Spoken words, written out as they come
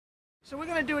So we're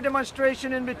going to do a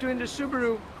demonstration in between the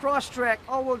Subaru Crosstrek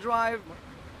all-wheel drive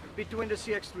between the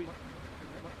CX-3.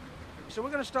 So we're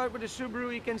going to start with the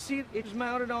Subaru. You can see it's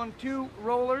mounted on two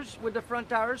rollers with the front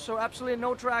tires, so absolutely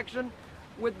no traction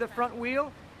with the front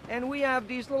wheel. And we have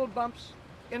these little bumps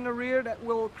in the rear that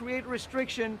will create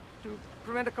restriction to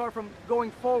prevent the car from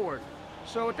going forward.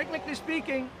 So technically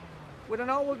speaking, with an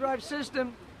all-wheel drive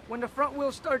system, when the front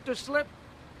wheels start to slip,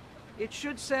 it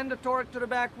should send the torque to the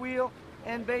back wheel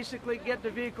and basically get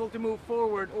the vehicle to move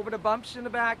forward over the bumps in the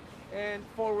back and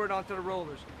forward onto the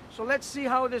rollers. So let's see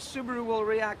how this Subaru will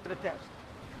react to the test.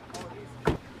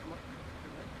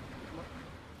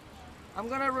 I'm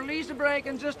going to release the brake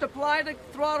and just apply the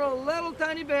throttle a little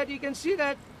tiny bit. You can see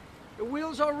that the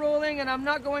wheels are rolling and I'm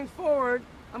not going forward.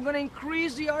 I'm going to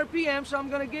increase the RPM, so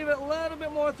I'm going to give it a little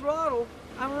bit more throttle.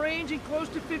 I'm ranging close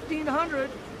to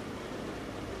 1500.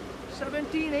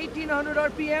 1800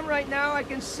 RPM right now. I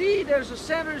can see there's a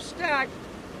center stack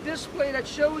display that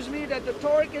shows me that the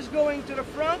torque is going to the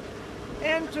front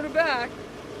and to the back,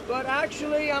 but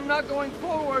actually I'm not going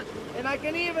forward, and I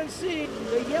can even see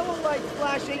the yellow light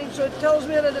flashing, so it tells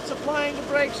me that it's applying the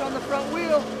brakes on the front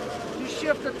wheel to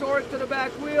shift the torque to the back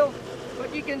wheel.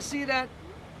 But you can see that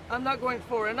I'm not going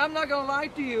forward, and I'm not going to lie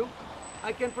to you,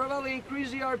 I can probably increase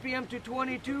the RPM to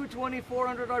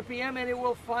 2400 RPM and it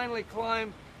will finally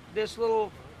climb this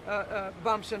little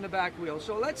bumps in the back wheel.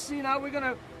 So let's see now. We're going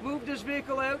to move this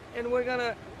vehicle out and we're going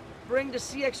to bring the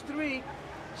CX-3,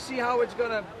 see how it's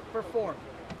going to perform.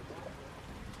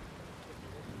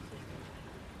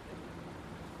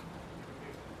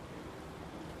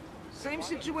 Same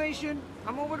situation.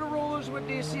 I'm over the rollers with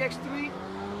the CX-3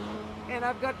 and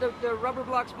I've got the rubber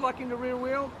blocks blocking the rear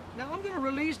wheel. Now I'm going to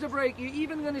release the brake. You're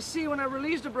even going to see when I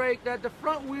release the brake that the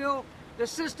front wheel, the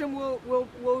system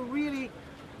will really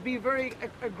be very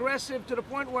aggressive to the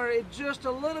point where it's just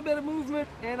a little bit of movement,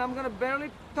 and I'm going to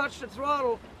barely touch the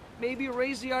throttle, maybe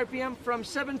raise the RPM from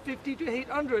 750 to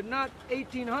 800, not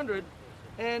 1800,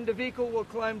 and the vehicle will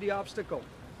climb the obstacle.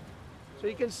 So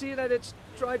you can see that it's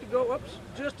tried to go, oops,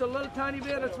 just a little tiny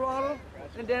bit of throttle,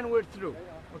 and then we're through.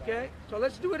 Okay, so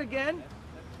let's do it again.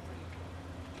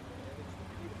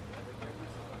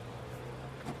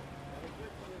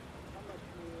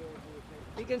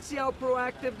 You can see how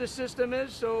proactive the system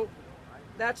is. So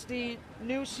that's the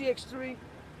new CX-3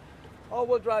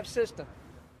 all-wheel drive system.